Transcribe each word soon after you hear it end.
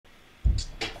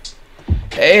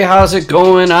Hey, how's it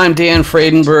going? I'm Dan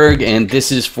Fradenburgh, and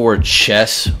this is for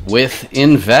Chess with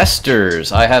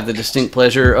Investors. I have the distinct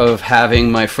pleasure of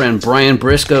having my friend Brian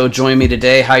Briscoe join me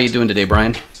today. How you doing today,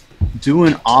 Brian?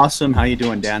 Doing awesome. How you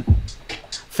doing, Dan?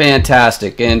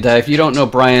 Fantastic. And if you don't know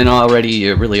Brian already,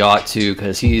 you really ought to,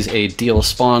 because he's a deal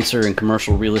sponsor in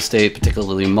commercial real estate,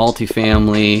 particularly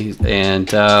multifamily.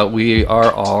 And we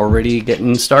are already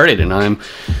getting started, and I'm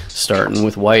starting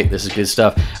with white. This is good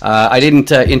stuff. I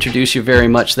didn't introduce you very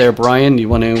much there, Brian. You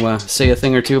want to say a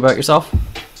thing or two about yourself?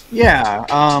 Yeah,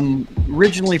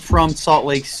 originally from Salt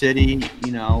Lake City.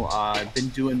 I've been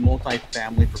doing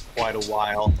multifamily for quite a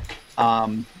while.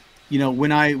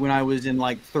 When I was in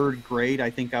like third grade, I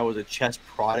think I was a chess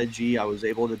prodigy. I was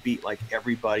able to beat like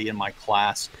everybody in my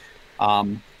class.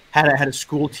 Had a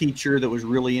school teacher that was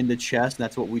really into chess, and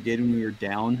that's what we did when we were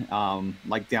down.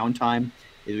 Like downtime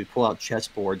is we pull out chess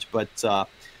boards. But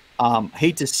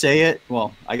hate to say it,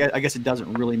 well, I guess it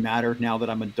doesn't really matter now that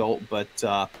I'm adult. But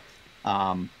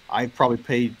I've probably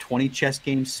played 20 chess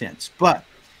games since. But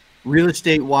real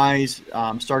estate wise,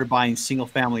 started buying single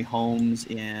family homes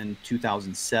in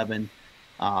 2007.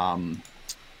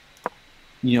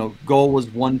 Goal was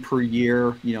one per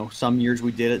year. Some years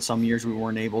we did it, some years we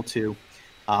weren't able to.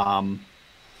 But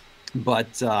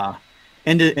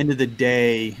end of the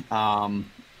day,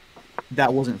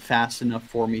 that wasn't fast enough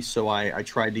for me. So I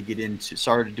tried to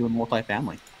started doing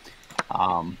multifamily.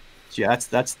 So yeah,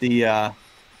 that's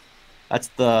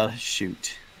the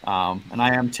shoot. And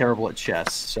I am terrible at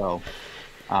chess, so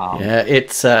yeah,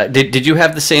 it's did you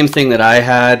have the same thing that I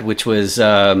had, which was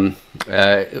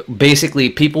basically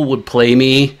people would play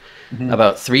me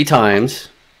about 3 times,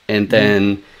 and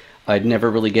then I'd never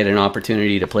really get an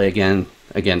opportunity to play again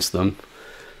against them.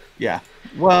 Yeah,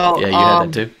 well, yeah, you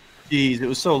had that too. Geez, it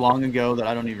was so long ago that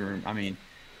I don't even.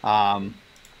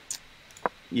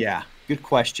 Yeah, good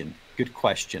question. Good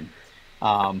question.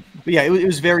 But yeah, it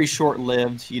was very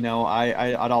short-lived.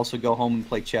 I'd also go home and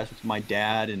play chess with my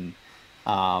dad, and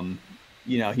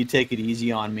he'd take it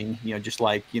easy on me. Just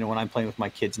like when I'm playing with my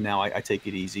kids now, I take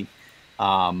it easy.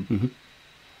 But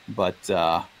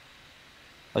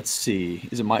let's see,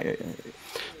 is it my?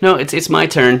 No, it's my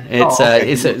turn.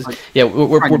 Okay. Yeah,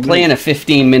 we're playing a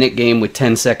 15-minute game with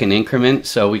 10-second increment,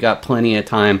 so we got plenty of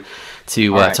time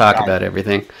to talk about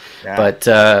everything. Yeah. But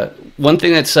one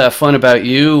thing that's fun about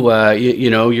you,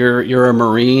 you're a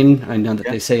Marine. I know that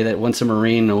they say that once a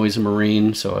Marine, always a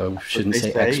Marine, so I shouldn't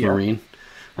say ex-Marine.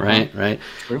 Yeah. Right.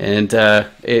 True. And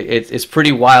it's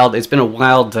pretty wild. It's been a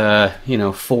wild,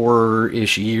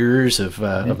 4-ish years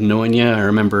of knowing you. I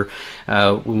remember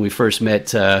when we first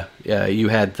met, you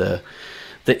had the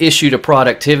issue to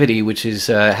productivity, which is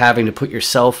having to put your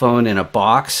cell phone in a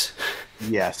box.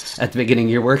 Yes. At the beginning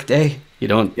of your workday. You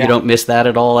don't miss that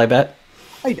at all, I bet.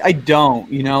 I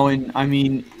don't, and I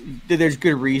mean, there's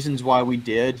good reasons why we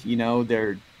did. We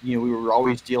were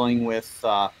always dealing with.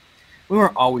 We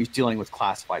weren't always dealing with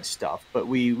classified stuff, but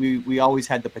we always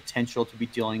had the potential to be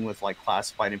dealing with like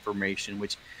classified information,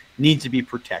 which needs to be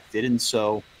protected. And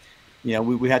so,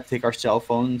 we had to take our cell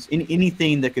phones,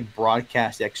 anything that could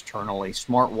broadcast externally.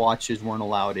 Smart watches weren't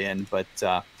allowed in, but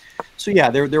so yeah,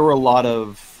 there were a lot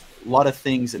of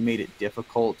things that made it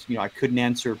difficult. I couldn't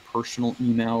answer personal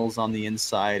emails on the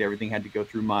inside. Everything had to go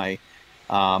through my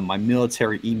my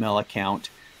military email account.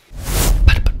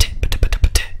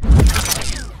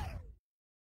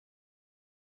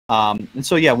 And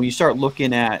so yeah, when you start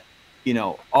looking at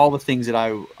all the things that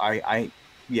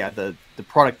the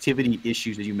productivity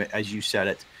issues as you said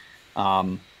it,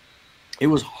 it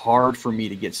was hard for me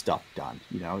to get stuff done.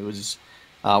 It was.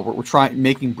 We're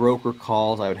making broker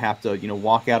calls. I would have to,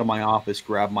 walk out of my office,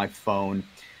 grab my phone,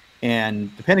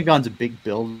 and the Pentagon's a big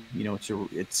building.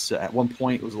 It's at one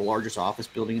point it was the largest office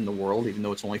building in the world, even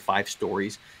though it's only 5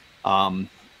 stories.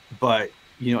 But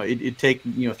it'd take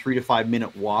 3 to 5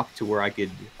 minute walk to where I could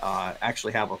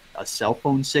actually have a cell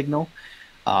phone signal.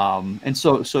 And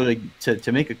so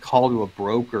to make a call to a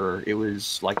broker, it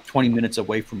was like 20 minutes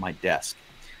away from my desk.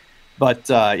 But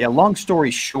yeah, long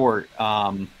story short.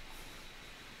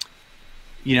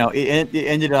 It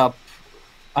ended up,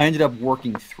 I ended up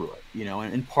working through it,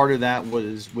 and part of that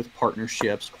was with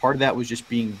partnerships. Part of that was just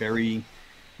being very,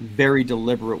 very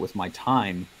deliberate with my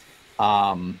time,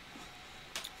 and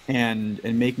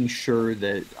making sure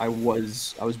that I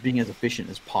was being as efficient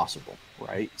as possible.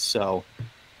 Right. So,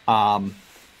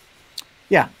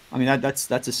 yeah, I mean, that's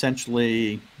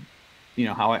essentially,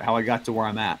 how I got to where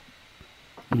I'm at.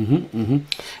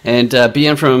 And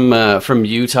being from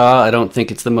Utah, I don't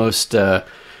think it's the most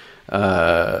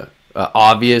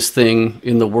obvious thing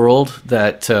in the world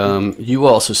that you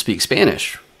also speak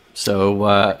Spanish, So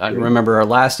I remember our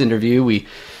last interview, we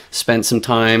spent some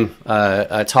time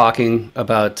talking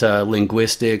about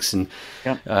linguistics and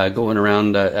Yep. going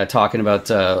around talking about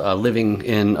living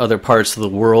in other parts of the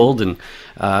world. And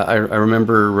I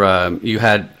remember you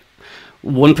had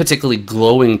one particularly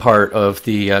glowing part of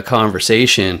the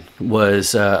conversation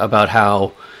was about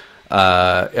how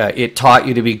it taught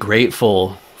you to be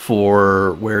grateful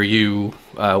for where you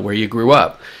grew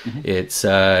up. Mhm.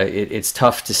 It's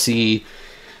tough to see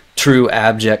true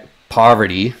abject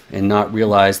poverty and not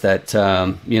realize that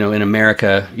in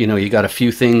America, you got a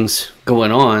few things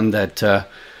going on that are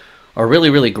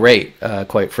really, really great,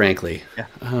 quite frankly. Yeah.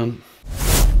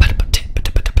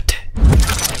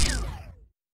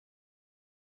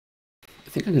 I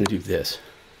think I'm going to do this.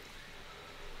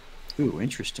 Ooh,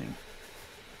 interesting.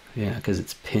 Yeah, because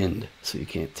it's pinned, so you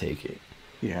can't take it.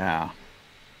 Yeah.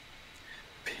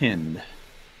 Pinned.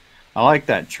 I like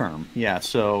that term. Yeah.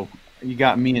 So you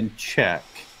got me in check.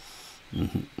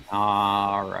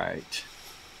 All right.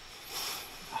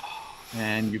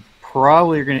 And you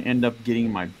probably are going to end up getting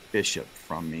my bishop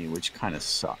from me, which kind of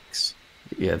sucks.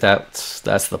 Yeah, that's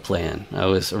the plan. I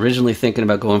was originally thinking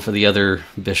about going for the other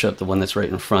bishop, the one that's right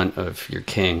in front of your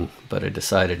king, but I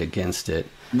decided against it.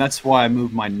 And that's why I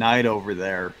moved my knight over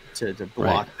there to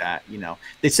block Right. that.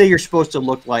 They say you're supposed to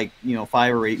look like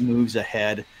 5 or 8 moves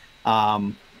ahead.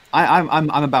 I'm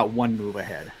about 1 move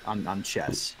ahead on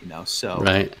chess. So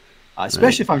Right.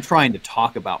 especially if I'm trying to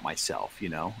talk about myself.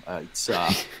 It's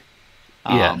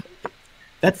Yeah.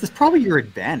 that's probably your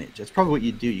advantage. That's probably what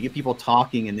you do. You get people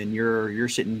talking, and then you're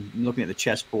sitting looking at the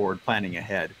chessboard, planning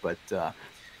ahead. But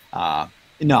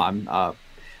no, I'm.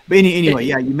 But anyway,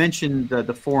 yeah, you mentioned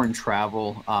the foreign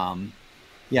travel.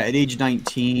 Yeah, at age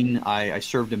 19, I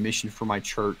served a mission for my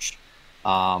church.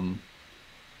 And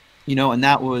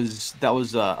that was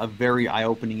a very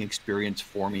eye-opening experience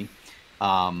for me.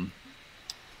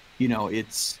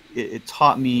 It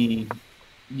taught me,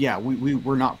 yeah,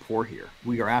 we're not poor here.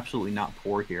 We are absolutely not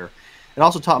poor here. It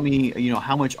also taught me,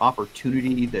 how much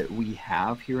opportunity that we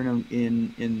have here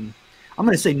in I'm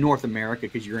going to say North America,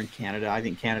 because you're in Canada. I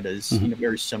think Canada is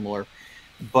very similar.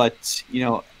 But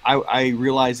I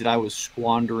realized that I was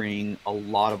squandering a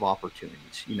lot of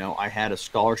opportunities. I had a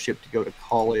scholarship to go to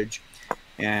college,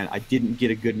 and I didn't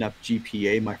get a good enough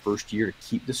GPA my first year to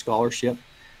keep the scholarship.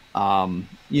 So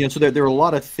there are a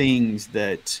lot of things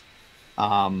that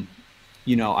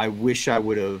I wish I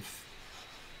would have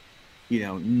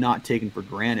not taken for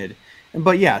granted.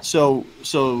 But yeah, so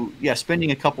yeah,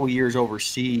 spending a couple years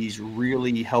overseas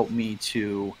really helped me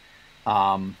to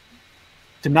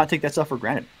not take that stuff for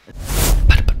granted.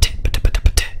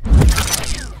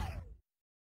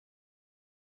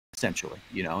 Essentially,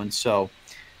 and so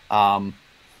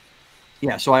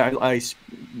yeah, so I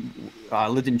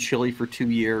lived in Chile for 2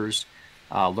 years,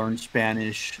 learned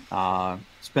Spanish,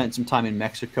 spent some time in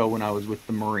Mexico when I was with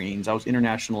the Marines. I was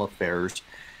international affairs.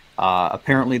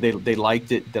 Apparently they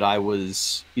liked it that I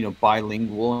was,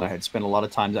 bilingual, and I had spent a lot of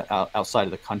time outside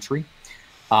of the country.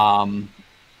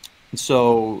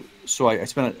 So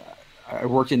I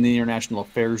worked in the international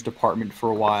affairs department for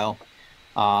a while.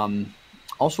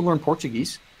 Also learned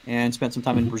Portuguese and spent some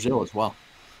time in Brazil as well.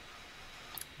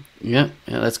 Yeah,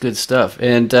 that's good stuff.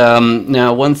 And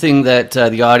now, one thing that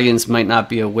the audience might not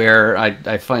be aware,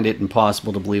 I find it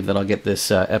impossible to believe that I'll get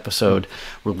this episode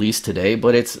released today,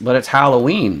 but it's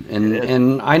Halloween,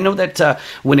 and I know that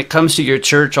when it comes to your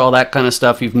church, all that kind of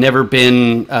stuff, you've never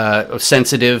been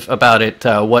sensitive about it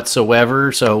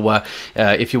whatsoever. So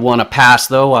if you want to pass,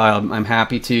 though, I'm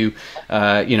happy to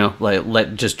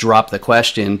let just drop the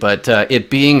question. But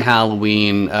it being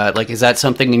Halloween, is that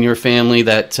something in your family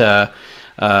that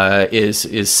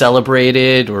is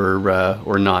celebrated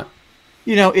or not?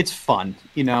 It's fun,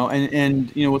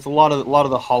 and with a lot of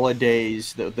the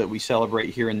holidays that we celebrate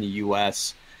here in the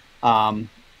U.S. I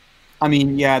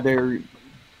mean, yeah, they're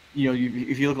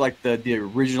if you look like the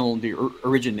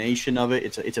origination of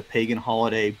it, it's a pagan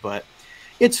holiday, but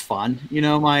it's fun.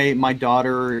 My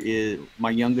daughter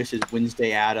my youngest is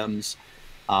Wednesday Addams.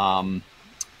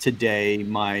 Today,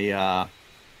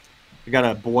 I got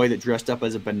a boy that dressed up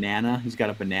as a banana. He's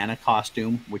got a banana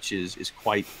costume, which is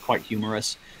quite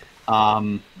humorous.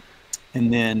 And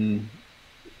then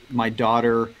my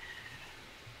daughter,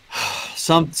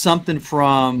 something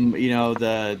from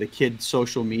the kid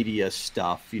social media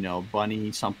stuff,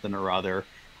 bunny something or other.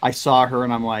 I saw her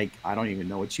and I'm like, I don't even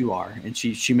know what you are. And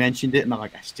she mentioned it and I'm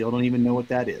like, I still don't even know what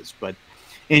that is. But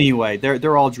anyway,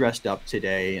 they're all dressed up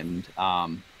today, and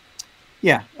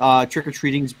yeah,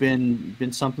 trick-or-treating's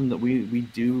been something that we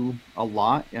do a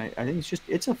lot. I think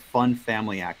it's a fun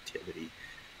family activity.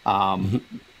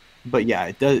 But yeah,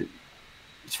 it does.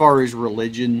 as far as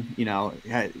religion,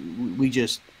 we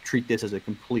just treat this as a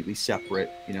completely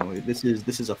separate. This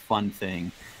is a fun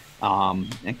thing,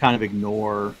 and kind of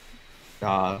ignore,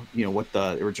 what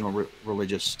the original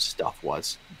religious stuff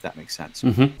was. If that makes sense.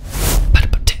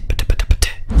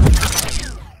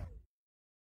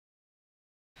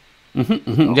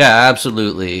 Yeah,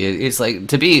 absolutely. It's like,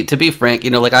 to be frank,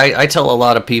 like I tell a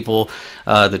lot of people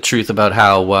the truth about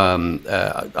how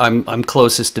I'm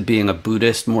closest to being a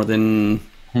Buddhist more than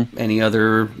any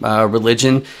other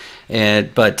religion,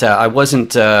 but I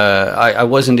wasn't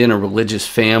in a religious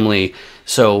family,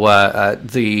 so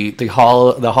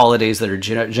the holidays that are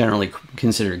generally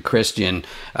considered Christian,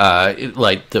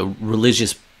 like the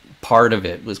religious part of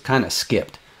it was kind of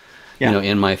skipped.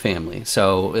 In my family.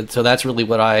 So that's really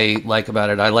what I like about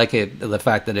it. I like the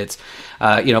fact that it's,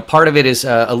 part of it is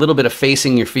a little bit of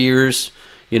facing your fears,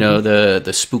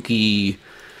 the spooky,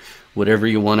 whatever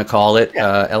you want to call it,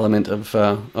 element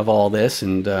of all this.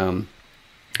 And,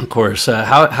 of course,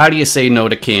 how do you say no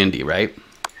to candy, right?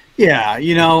 Yeah.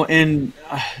 And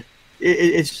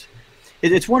it's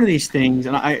one of these things.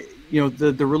 And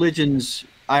the religions,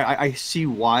 I see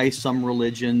why some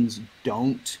religions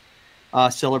don't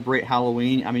celebrate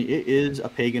Halloween. I mean, it is a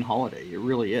pagan holiday. It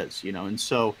really is, and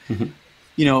so,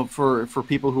 for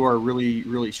people who are really,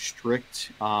 really strict,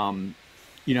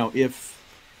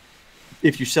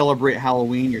 if you celebrate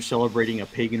Halloween, you're celebrating a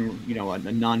pagan,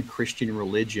 a non-Christian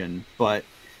religion. But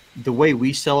the way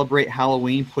we celebrate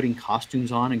Halloween, putting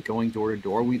costumes on and going door to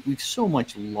door, we've so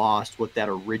much lost what that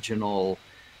original,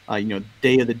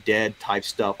 Day of the Dead type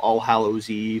stuff, All Hallows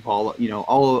Eve,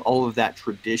 all of that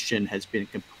tradition has been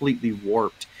completely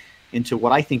warped into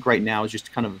what I think right now is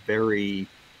just kind of a very,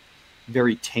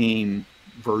 very tame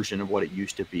version of what it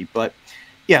used to be. But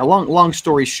yeah, long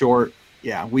story short,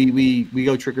 yeah, we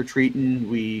go trick or treating.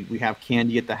 We have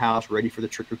candy at the house ready for the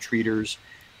trick or treaters.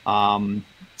 I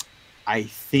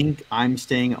think I'm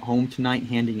staying at home tonight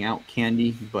handing out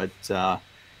candy, but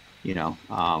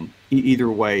either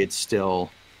way, it's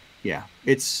still. Yeah,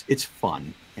 it's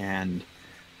fun, and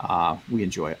we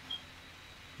enjoy it.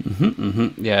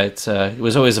 Yeah, it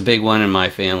was always a big one in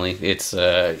my family. I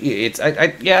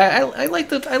like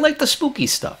the spooky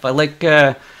stuff. I like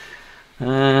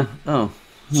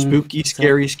spooky,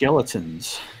 scary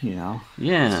skeletons. Yeah,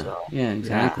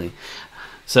 exactly.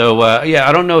 So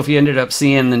I don't know if you ended up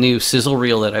seeing the new sizzle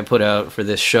reel that I put out for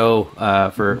this show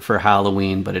for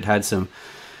Halloween, but it had some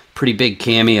pretty big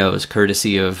cameos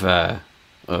courtesy of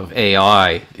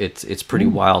AI. It's pretty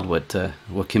wild what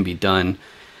can be done.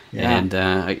 And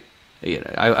I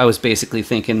was basically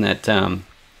thinking that I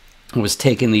was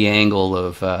taking the angle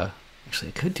of actually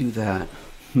I could do that.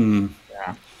 No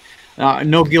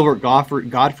Gilbert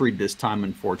Gottfried this time,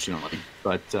 unfortunately,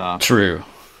 but true.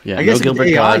 Yeah, I guess no Gilbert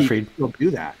AI, Gottfried will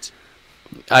do that.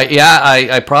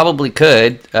 I probably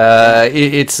could.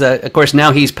 It's of course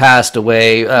now he's passed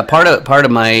away. Part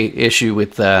of my issue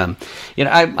with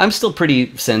I'm still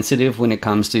pretty sensitive when it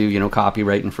comes to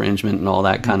copyright infringement and all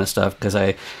that kind of stuff, because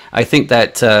I think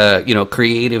that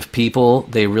creative people,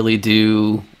 they really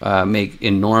do make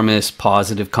enormous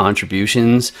positive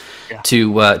contributions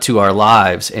to our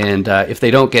lives, and if they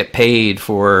don't get paid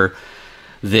for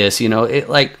this,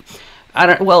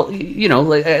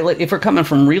 if we're coming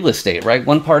from real estate, right?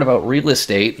 One part about real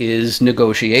estate is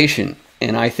negotiation.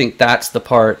 And I think that's the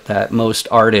part that most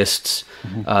artists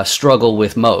struggle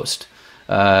with most.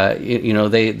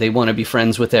 They want to be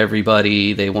friends with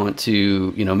everybody. They want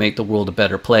to, make the world a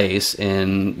better place.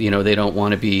 And, they don't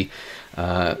want to be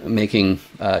making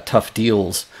tough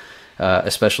deals,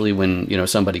 especially when,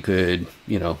 somebody could,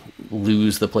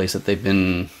 lose the place that they've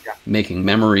been making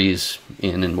memories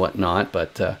in and whatnot.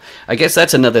 But I guess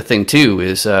that's another thing too,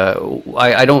 is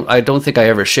I don't think I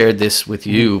ever shared this with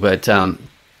you, but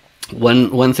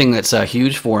one thing that's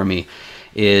huge for me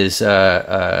is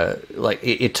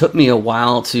it took me a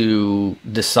while to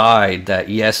decide that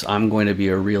yes, I'm going to be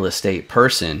a real estate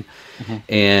person,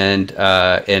 and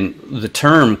the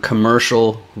term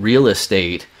commercial real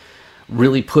estate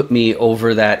really put me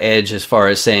over that edge as far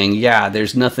as saying,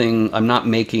 there's nothing, I'm not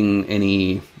making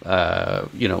any, I'm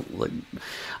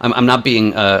not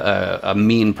being a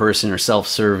mean person or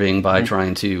self-serving by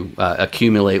trying to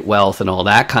accumulate wealth and all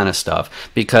that kind of stuff.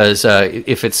 Because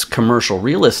if it's commercial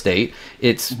real estate,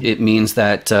 it means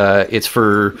that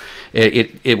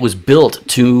it was built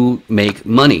to make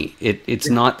money. It's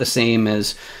not the same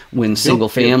as when single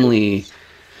family.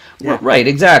 Yeah. Right,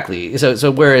 exactly.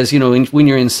 So whereas when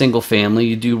you're in single family,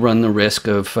 you do run the risk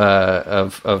of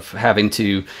having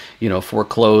to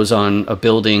foreclose on a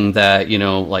building that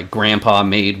like grandpa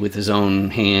made with his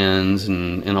own hands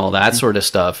and all that sort of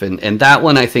stuff. And that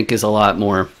one I think is a lot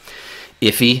more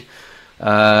iffy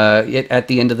at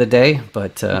the end of the day.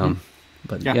 But yeah,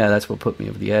 that's what put me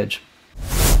over the edge.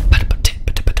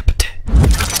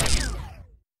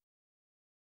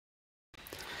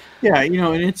 Yeah, and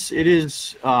it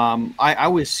is. I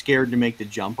was scared to make the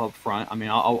jump up front. I mean,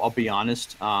 I'll be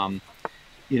honest. Going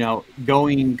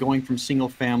from single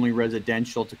family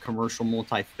residential to commercial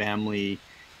multifamily,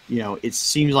 it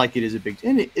seems like it is a big,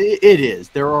 and it is.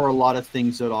 There are a lot of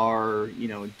things that are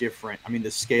different. I mean,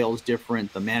 the scale is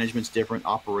different, the management's different,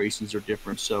 operations are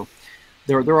different. So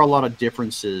there are a lot of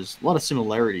differences, a lot of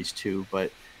similarities too.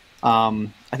 But I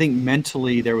think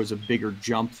mentally there was a bigger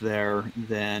jump there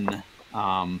than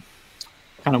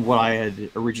kind of what I had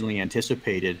originally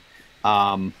anticipated.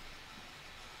 Yeah,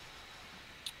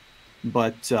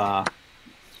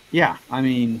 I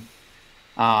mean,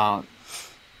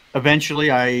 eventually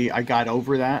I got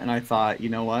over that, and I thought, you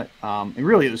know what? And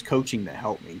really, it was coaching that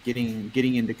helped me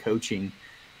getting into coaching,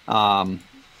 and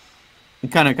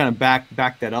kind of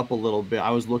back that up a little bit. I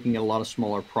was looking at a lot of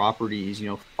smaller properties,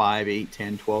 5, 8,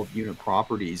 10, 12 unit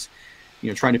properties,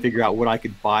 trying to figure out what I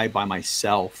could buy by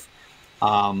myself.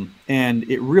 And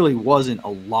it really wasn't a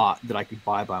lot that I could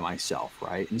buy by myself,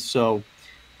 right? And so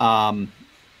I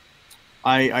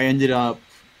ended up,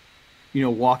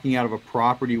 walking out of a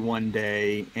property one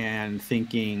day and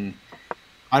thinking,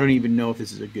 I don't even know if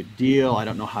this is a good deal. I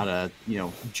don't know how to,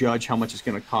 judge how much it's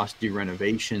going to cost to do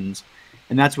renovations.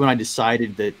 And that's when I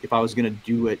decided that if I was going to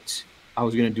do it, I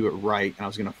was going to do it right, and I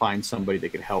was going to find somebody that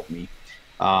could help me.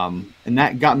 And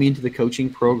that got me into the coaching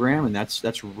program, and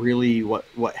that's really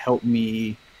what helped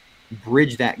me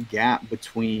bridge that gap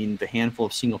between the handful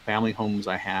of single family homes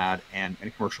I had and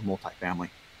commercial multifamily.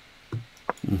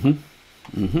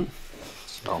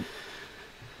 So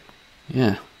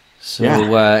yeah. So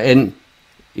and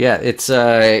yeah, it's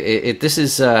this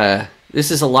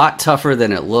is a lot tougher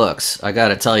than it looks, I got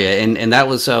to tell you. And that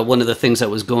was one of the things that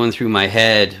was going through my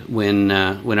head when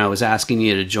I was asking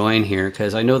you to join here,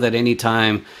 because I know that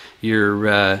anytime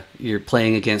you're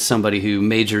playing against somebody who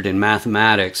majored in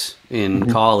mathematics in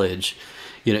college,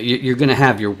 you're going to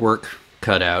have your work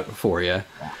cut out for you.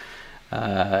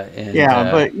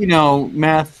 But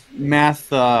math.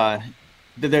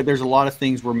 There's a lot of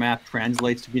things where math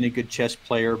translates to being a good chess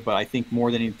player, but I think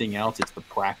more than anything else, it's the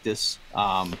practice.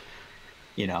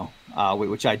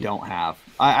 Which I don't have.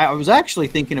 I was actually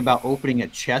thinking about opening a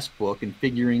chess book and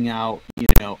figuring out,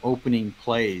 opening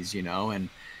plays, and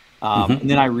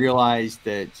then I realized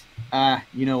that,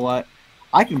 you know what,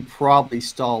 I can probably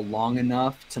stall long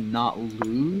enough to not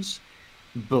lose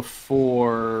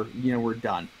before, we're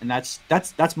done. And that's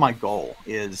my goal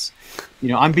is,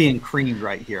 I'm being creamed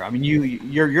right here. I mean,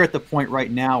 you're at the point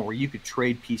right now where you could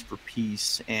trade piece for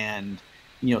piece and,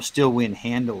 still win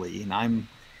handily. And I'm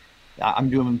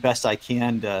doing the best I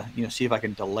can to, see if I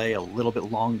can delay a little bit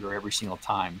longer every single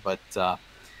time. But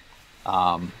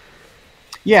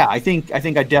yeah, I think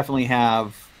I definitely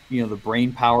have, the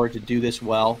brain power to do this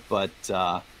well, but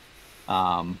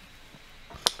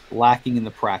lacking in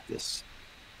the practice.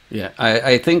 Yeah,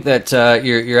 I think that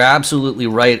you're absolutely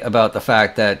right about the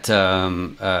fact that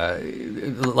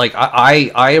like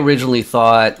I originally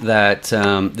thought that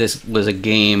this was a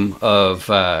game of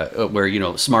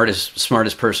where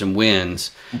smartest person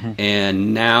wins,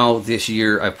 and now this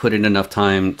year I've put in enough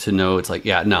time to know it's like,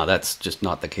 yeah, no, that's just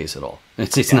not the case at all.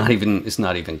 It's not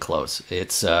even close.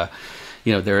 It's there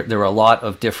are a lot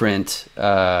of different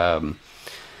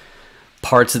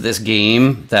parts of this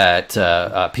game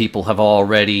that people have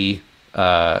already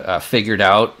figured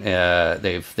out.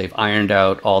 They've ironed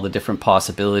out all the different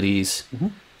possibilities.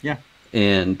 Yeah.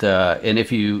 And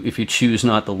if you choose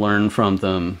not to learn from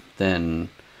them, then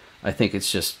I think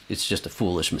it's just a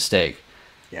foolish mistake.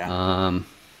 Yeah.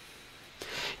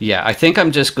 Yeah, I think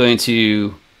I'm just going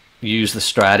to use the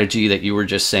strategy that you were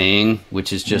just saying,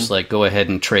 which is just like go ahead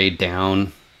and trade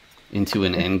down into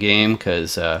an end game,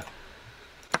 because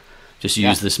just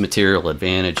use this material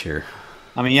advantage here.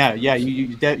 I mean,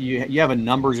 you have a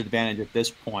numbers advantage at this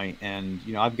point, and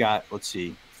I've got, let's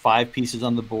see, 5 pieces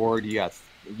on the board. You got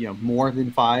more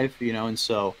than 5, and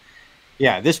so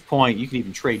at this point you can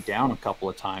even trade down a couple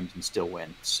of times and still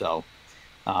win. So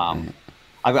I've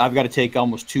got to take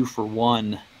almost 2 for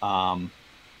 1. I've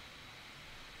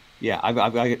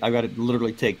got to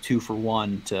literally take 2 for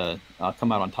 1 to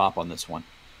come out on top on this one.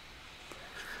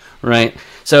 Right.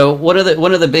 So one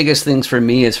of the biggest things for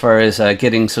me as far as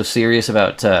getting so serious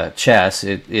about chess,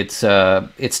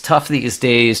 it's tough these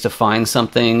days to find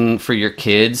something for your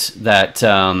kids that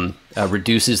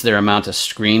reduces their amount of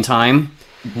screen time,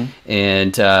 Hmm.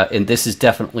 and this is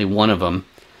definitely one of them,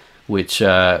 which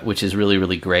is really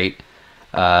really great.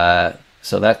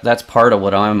 So that's part of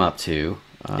what I'm up to.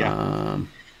 Yeah.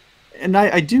 And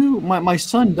I do, my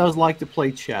son does like to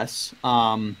play chess.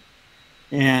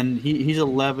 And he's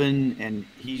 11 and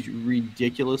he's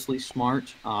ridiculously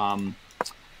smart.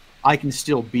 I can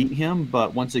still beat him,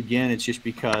 but once again, it's just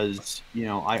because,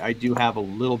 I do have a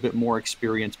little bit more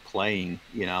experience playing,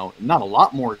 not a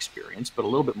lot more experience, but a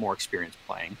little bit more experience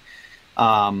playing.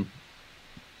 Um,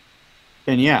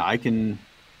 and yeah, I can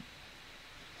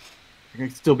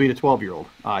still beat a 12-year-old.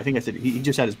 I think I said he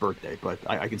just had his birthday, but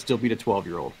I can still beat a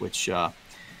 12-year-old, which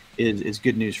is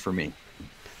good news for me.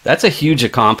 That's a huge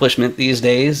accomplishment these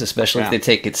days, especially if Yeah. they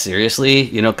take it seriously.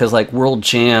 Because like world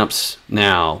champs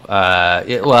now.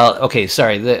 Well, okay,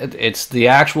 sorry, it's the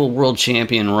actual world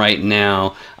champion right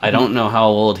now. I Hmm. don't know how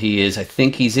old he is. I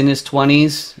think he's in his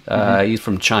 20s. Hmm. He's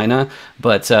from China,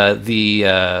 but the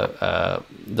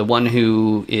one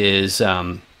who is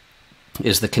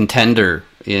the contender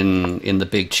in the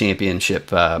big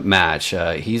championship match.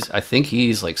 I think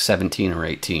he's like 17 or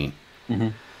 18. Hmm.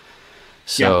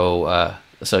 Yeah.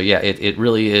 So yeah, it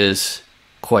really is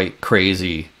quite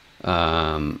crazy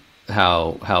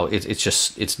how it's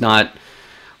just it's not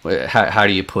how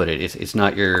do you put it? It's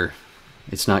not your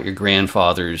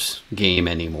grandfather's game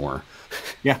anymore.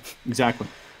 Yeah, exactly.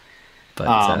 But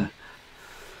Um,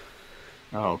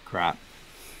 oh crap.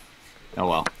 Oh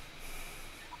well.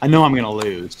 I know I'm gonna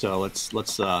lose, so let's.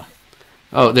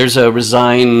 oh, there's a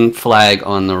resign flag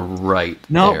on the right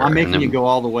No, there, I'm and making you then go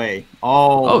all oh the way.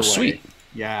 sweet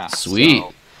Yeah. sweet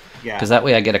So yeah, because that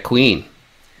way I get a queen.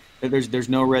 there's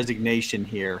no resignation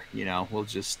here. We'll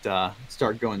just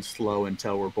start going slow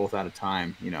until we're both out of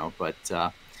time.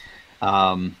 But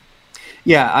um,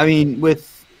 yeah, I mean,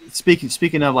 with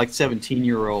speaking of like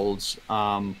 17-year-olds,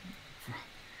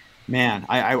 man,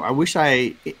 I wish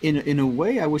in a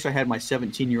way I wish I had my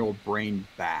 17-year-old brain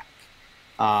back.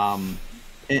 Um,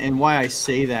 and why I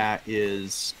say that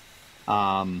is,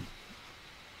 um,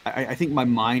 I think my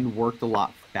mind worked a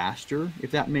lot faster,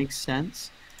 if that makes sense.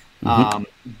 Hmm.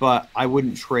 But I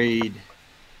wouldn't trade.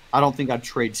 I don't think I'd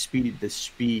trade the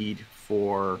speed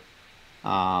for,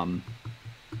 um,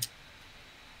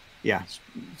 yeah,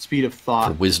 speed of For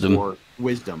thought wisdom. for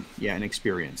wisdom. Yeah, and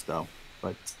experience though.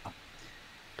 But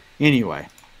anyway,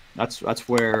 that's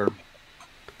where.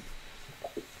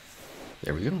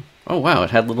 There we go. Oh wow,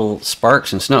 it had little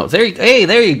sparks and snow. There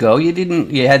you go.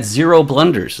 You had zero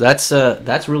blunders. That's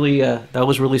really that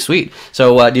was really sweet.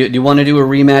 So do you want to do a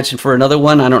rematch for another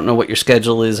one? I don't know what your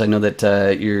schedule is. I know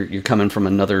that you're coming from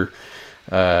another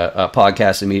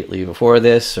podcast immediately before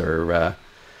this, or what's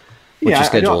your Yeah, I don't.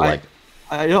 schedule I like?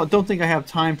 I don't think I have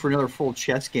time for another full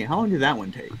chess game. How long did that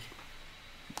one take?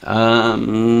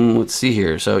 Let's see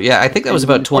here. So yeah, I think that was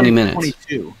And about we're starting 20 with minutes.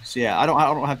 22. So yeah, I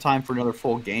don't have time for another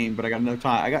full game, but I got no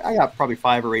time. I got probably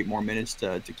 5 or 8 more minutes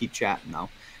to keep chatting though.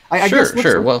 I guess Sure,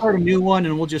 sure. let's Well, start a new one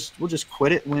and we'll just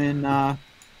quit it when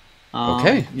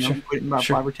okay, sure, quit in about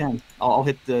sure, 5 or 10. I'll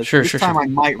hit sure, this sure, time sure. I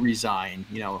might resign,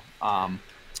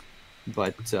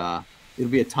 but it'll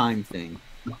be a time thing.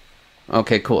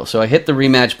 Okay, cool. So I hit the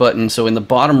rematch button. So in the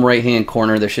bottom right hand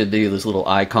corner, there should be this little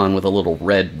icon with a little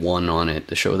red one on it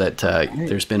to show that Right.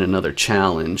 there's been another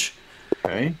challenge.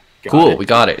 Okay, got Cool, it. we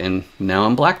got it. And now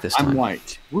I'm black this I'm time.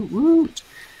 white. Woot woot.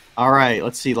 All right,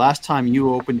 let's see. Last time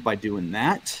you opened by doing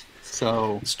that,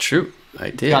 so It's true. I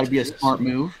it's got to did. be a Yes. smart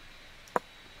move.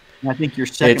 And I think your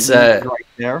second It's, move is right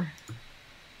there.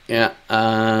 yeah,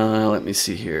 let me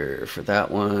see here for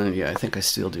that one. Yeah, I think I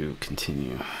still do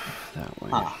continue that way.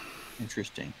 Ah,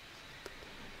 interesting.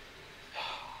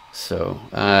 So,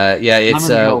 yeah, I'm it's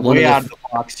going to go one of way out of the. the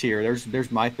box here.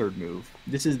 There's my third move.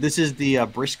 This is the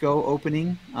Briscoe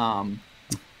opening.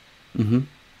 Mhm.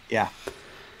 Yeah,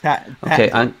 Okay,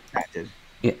 patented, patented.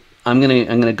 yeah, I'm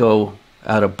gonna go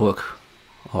out of book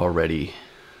already.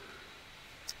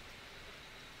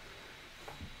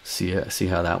 See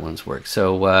how that one's worked.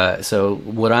 So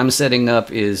what I'm setting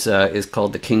up is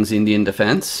called the King's Indian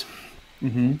Defense,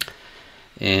 Hmm.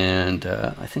 and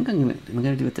I think I'm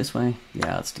gonna do it this way.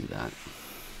 Yeah, let's do that.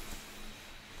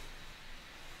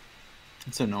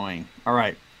 It's annoying. All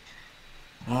right.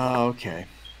 Okay.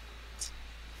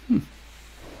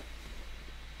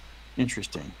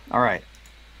 Interesting. All right.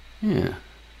 Yeah,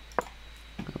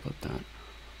 how about that?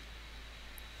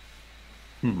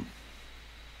 Hmm.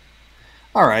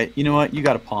 All right. You know what? You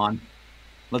got a pawn.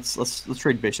 Let's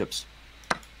trade bishops.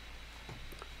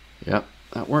 Yep,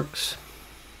 that works.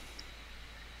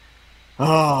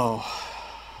 Oh.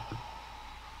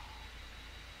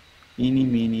 Eeny,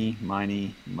 meeny,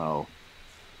 miny, mo.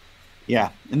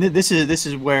 Yeah, and this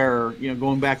is where, you know,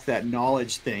 going back to that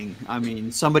knowledge thing. I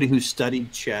mean, somebody who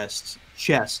studied chest.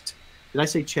 Did I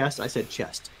say chest? I said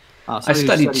chest. I Somebody who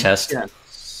studied studied chest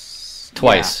chest.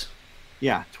 twice.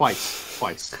 Yeah,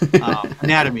 twice.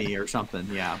 Anatomy or something.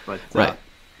 Yeah, but Right.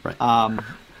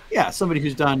 yeah, somebody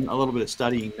who's done a little bit of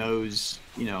studying knows,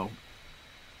 you know,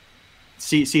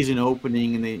 sees an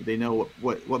opening, and they know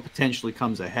what potentially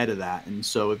comes ahead of that. And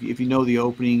so if you know the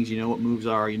openings, you know what moves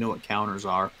are, you know what counters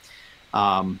are.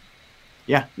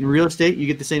 Yeah, in real estate, you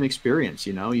get the same experience.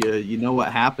 You know, you know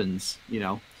what happens. You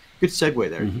know, good segue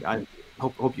there. Mm-hmm. I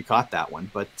hope you caught that one.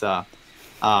 But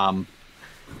I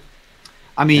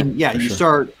mean, yeah, you sure.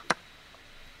 start.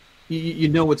 You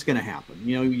know what's going to happen.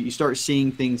 You know, you start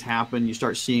seeing things happen. You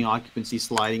start seeing occupancy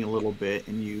sliding a little bit,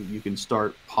 and you can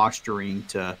start posturing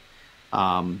to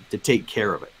take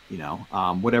care of it. You know,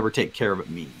 whatever take care of it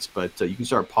means. But you can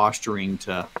start posturing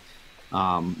to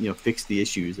you know, fix the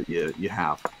issues that you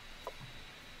have.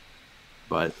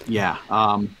 But yeah,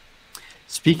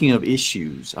 speaking of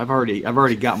issues, I've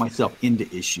already got myself into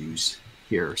issues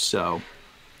here. So,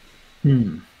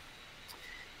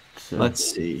 let's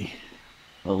see.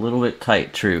 A little bit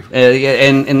tight, true. Yeah,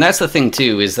 and that's the thing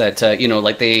too, is that you know,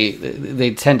 like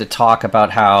they tend to talk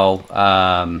about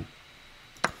how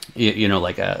you know,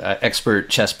 like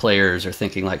expert chess players are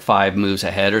thinking like 5 moves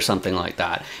ahead or something like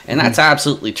that, and that's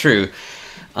absolutely true,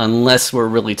 unless we're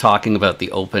really talking about the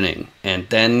opening, and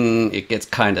then it gets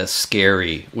kind of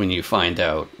scary when you find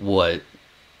out what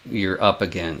you're up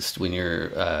against when you're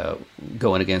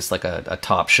going against like a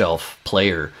top shelf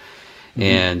player.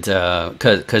 And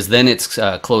because then it's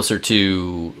closer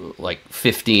to like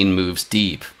 15 moves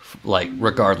deep, like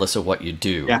regardless of what you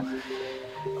do. Yeah.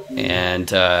 And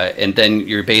then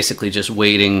you're basically just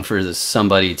waiting for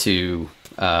somebody to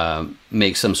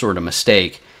make some sort of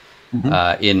mistake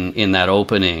in that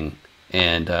opening,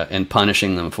 and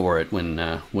punishing them for it when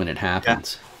it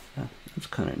happens. Yeah. That's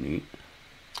kind of neat.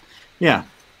 Yeah.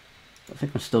 I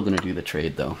think I'm still going to do the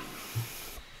trade though.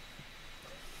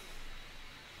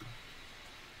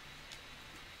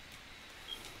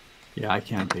 Yeah, I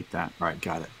can't take that. All right,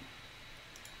 got it.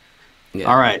 Yeah.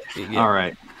 All right, Yeah. all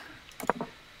right.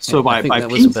 So by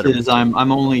pieces,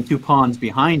 I'm only 2 pawns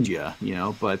behind you, you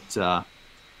know. But I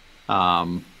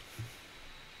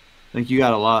think you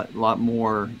got a lot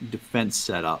more defense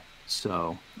set up.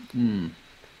 So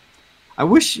I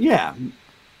wish, yeah.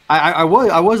 I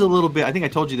was a little bit. I think I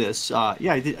told you this.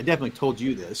 Yeah, I definitely told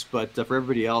you this. But for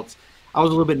everybody else, I was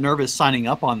a little bit nervous signing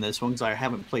up on this one because I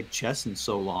haven't played chess in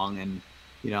so long, and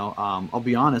you know, I'll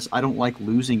be honest, I don't like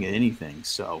losing at anything.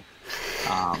 So,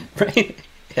 right?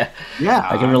 Yeah,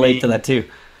 I can relate to that too.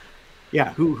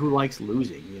 Yeah, who likes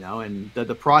losing? You know, and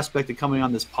the prospect of coming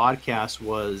on this podcast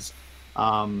was,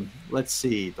 let's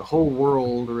see, the whole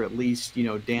world, or at least, you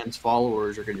know, Dan's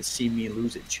followers are going to see me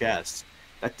lose at chess.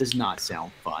 That does not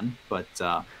sound fun, but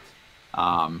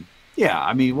yeah,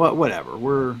 I mean, whatever.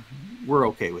 We're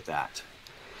okay with that.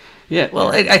 Yeah,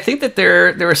 well, I think that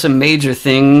there are some major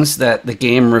things that the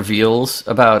game reveals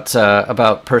about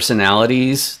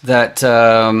personalities that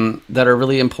are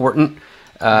really important.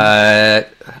 I'm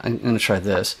going to try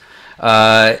this,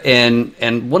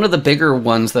 and one of the bigger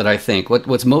ones that I think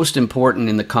what's most important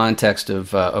in the context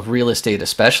of real estate,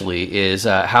 especially, is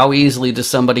how easily does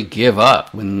somebody give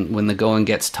up when the going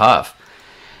gets tough.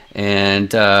 And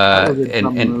that was a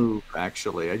dumb move,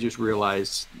 actually. I just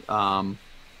realized.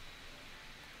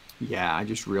 Yeah, I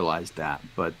just realized that.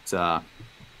 But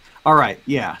all right,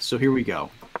 yeah. So here we go.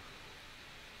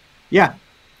 Yeah.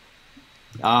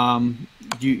 Now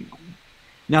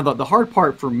the hard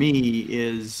part for me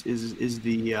is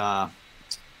the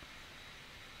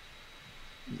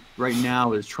right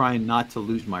now is trying not to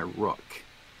lose my rook.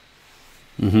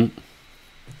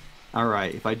 All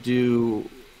right, if I do.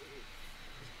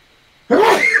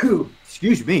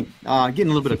 Excuse me, getting a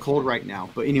little bit of cold right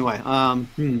now. But anyway,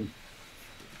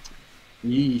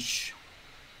 Yeesh.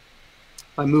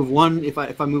 If I move one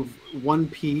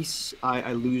piece,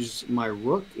 I lose my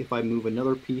rook. If I move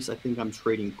another piece, I think I'm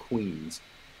trading queens.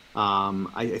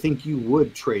 I think you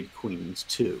would trade queens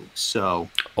too. So.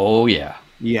 Oh yeah.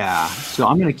 Yeah. So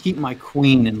I'm going to keep my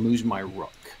queen and lose my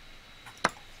rook.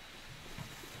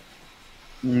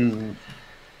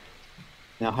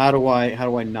 Now, how do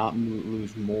I not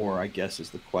lose more, I guess,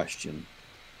 is the question.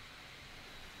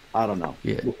 I don't know.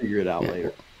 Yeah. We'll figure it out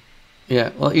later.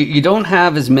 Yeah, well, you don't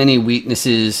have as many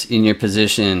weaknesses in your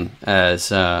position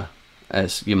as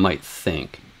you might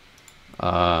think.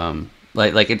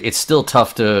 It's still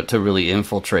tough to really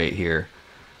infiltrate here.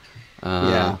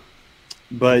 Yeah.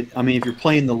 But I mean, if you're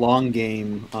playing the long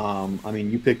game, I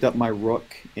mean, you picked up my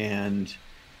rook, and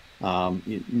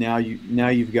now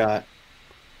you've got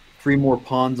three more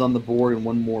pawns on the board and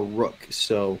one more rook.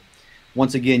 So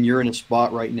once again, you're in a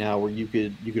spot right now where you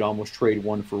could almost trade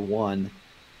one for one,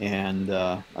 and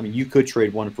I mean, you could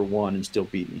trade one for one and still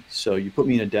beat me. So you put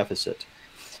me in a deficit.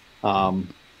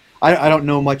 I don't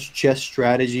know much chess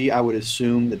strategy. I would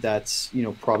assume that that's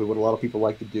probably what a lot of people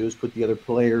like to do is put the other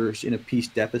players in a piece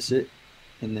deficit,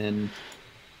 and then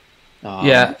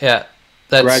yeah,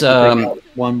 that's drag the thing out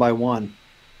one by one.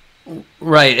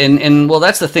 right. And well,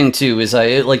 that's the thing too, is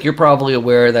you're probably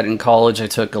aware that in college I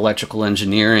took electrical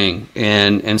engineering,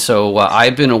 and so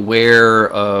I've been aware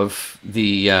of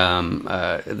the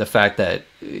fact that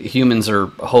humans are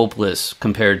hopeless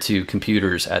compared to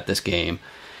computers at this game.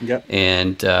 Yep.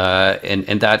 And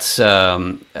that's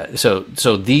so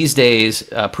these days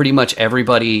pretty much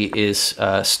everybody is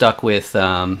stuck with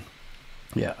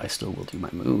yeah, I still will do my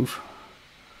move.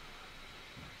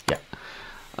 Yeah.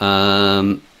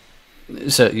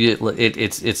 So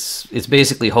it's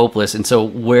basically hopeless, and so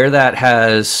where that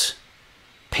has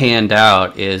panned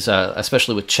out is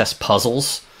especially with chess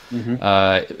puzzles.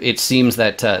 It seems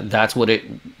that that's what it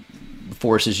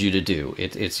forces you to do.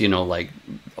 It's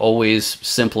always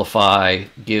simplify,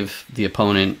 give the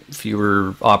opponent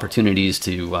fewer opportunities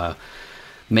to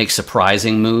make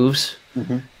surprising moves,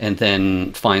 and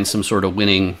then find some sort of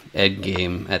winning egg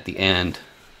game at the end.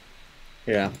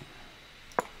 Yeah.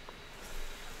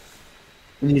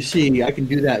 And you see, I can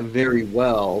do that very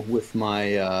well with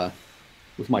my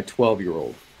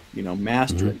 12-year-old.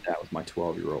 Mastering that with my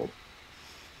 12-year-old.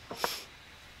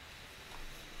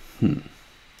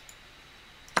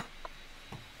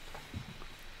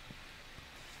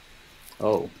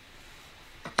 Oh,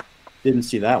 didn't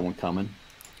see that one coming.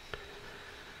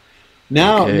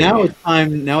 Now it's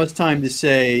time. Now it's time to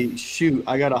say, shoot,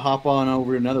 I got to hop on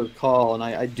over to another call, and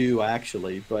I do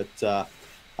actually. But I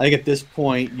think at this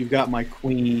point, you've got my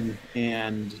queen,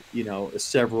 and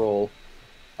several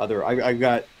other. I've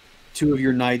got two of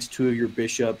your knights, two of your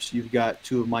bishops. You've got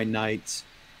two of my knights,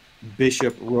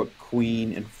 bishop, rook,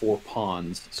 queen, and four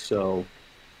pawns. So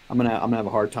I'm gonna have a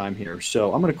hard time here.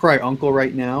 So I'm gonna cry uncle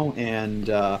right now, and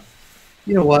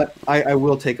you know what? I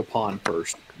will take a pawn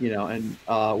first. And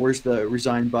where's the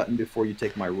resign button before you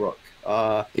take my rook?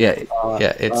 Where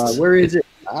is it?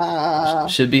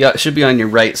 Should be on your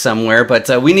right somewhere.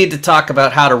 But we need to talk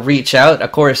about how to reach out.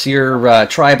 Of course, your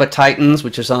Tribe of Titans,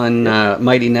 which is on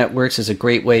Mighty Networks, is a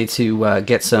great way to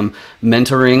get some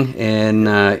mentoring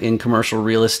in commercial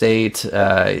real estate.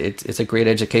 It's a great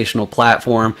educational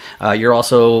platform. You're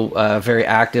also very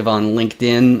active on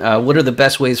LinkedIn. What are the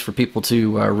best ways for people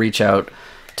to reach out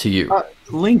to you?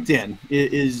 LinkedIn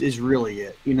is really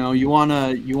it. You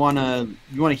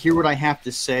wanna hear what I have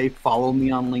to say. Follow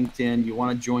me on LinkedIn. You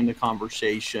want to join the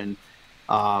conversation.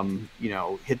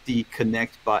 Hit the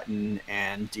connect button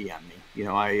and DM me.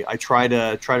 I try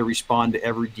to respond to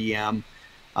every DM.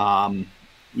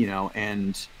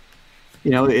 And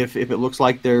if it looks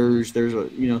like there's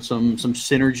some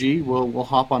synergy, we'll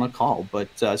hop on a call. But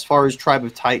as far as Tribe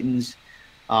of Titans,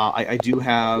 I do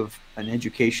have an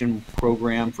education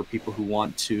program for people who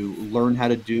want to learn how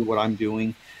to do what I'm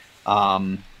doing.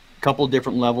 A couple of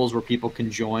different levels where people can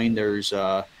join. There's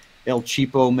El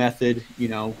Cheapo method,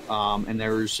 and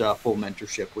there's full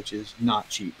mentorship, which is not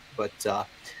cheap, but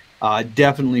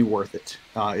definitely worth it,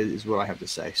 is what I have to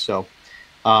say. So,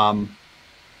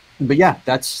 but yeah,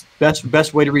 that's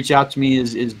best way to reach out to me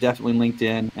is definitely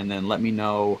LinkedIn, and then let me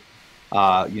know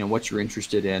what you're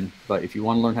interested in. But if you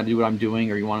want to learn how to do what I'm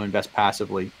doing, or you want to invest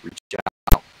passively, reach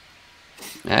out.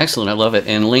 Excellent. I love it.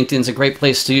 And LinkedIn's a great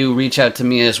place to reach out to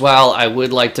me as well. I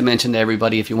would like to mention to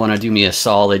everybody, if you want to do me a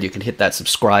solid, you can hit that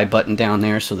subscribe button down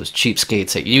there so those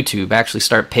cheapskates at YouTube actually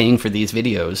start paying for these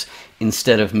videos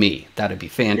instead of me. That'd be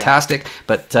fantastic. Yeah.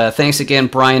 But thanks again,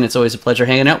 Brian. It's always a pleasure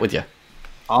hanging out with you.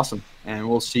 Awesome. And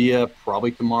we'll see you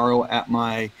probably tomorrow at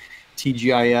my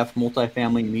TGIF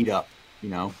multifamily meetup.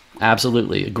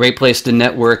 Absolutely. A great place to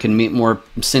network and meet more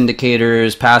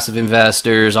syndicators, passive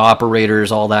investors,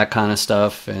 operators, all that kind of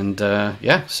stuff. And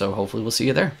yeah, so hopefully we'll see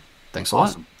you there. Thanks a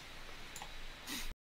lot.